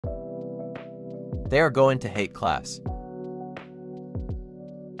They are going to hate class.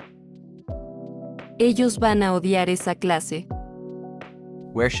 Ellos van a odiar esa clase.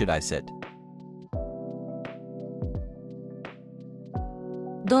 Where should I sit?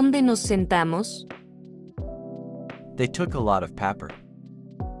 ¿Dónde nos sentamos? They took a lot of paper.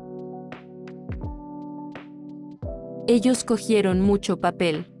 Ellos cogieron mucho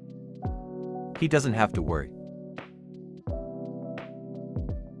papel. He doesn't have to worry.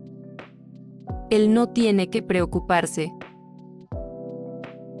 Él no tiene que preocuparse.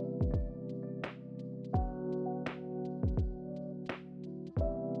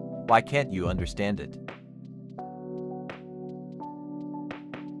 Why can't you understand it?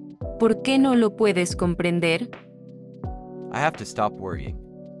 ¿Por qué no lo puedes comprender? I have to stop worrying.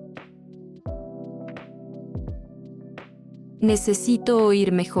 Necesito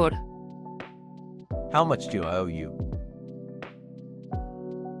oír mejor. How much do I owe you?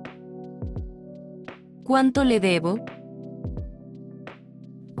 ¿Cuánto le debo?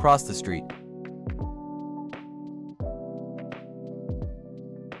 Cross the street.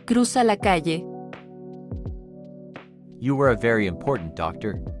 Cruza la calle. You were a very important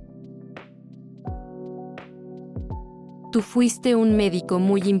doctor. Tú fuiste un médico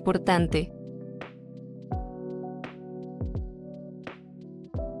muy importante.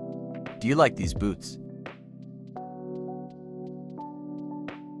 Do you like these boots?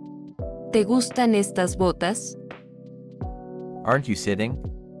 ¿Te gustan estas botas? Aren't you sitting?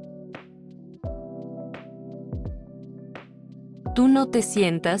 ¿Tú no te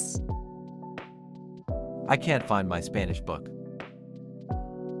sientas? I can't find my Spanish book.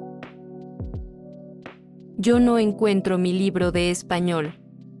 Yo no encuentro mi libro de español.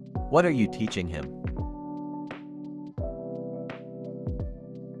 What are you teaching him?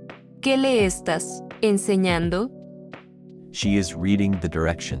 ¿Qué le estás enseñando? She is reading the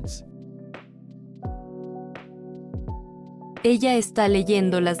directions. Ella está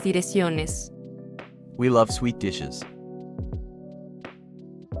leyendo las direcciones. We love sweet dishes.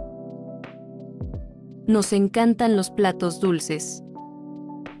 Nos encantan los platos dulces.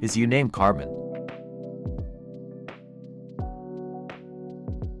 Is you name Carmen?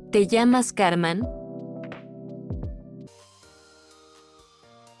 ¿Te llamas Carmen?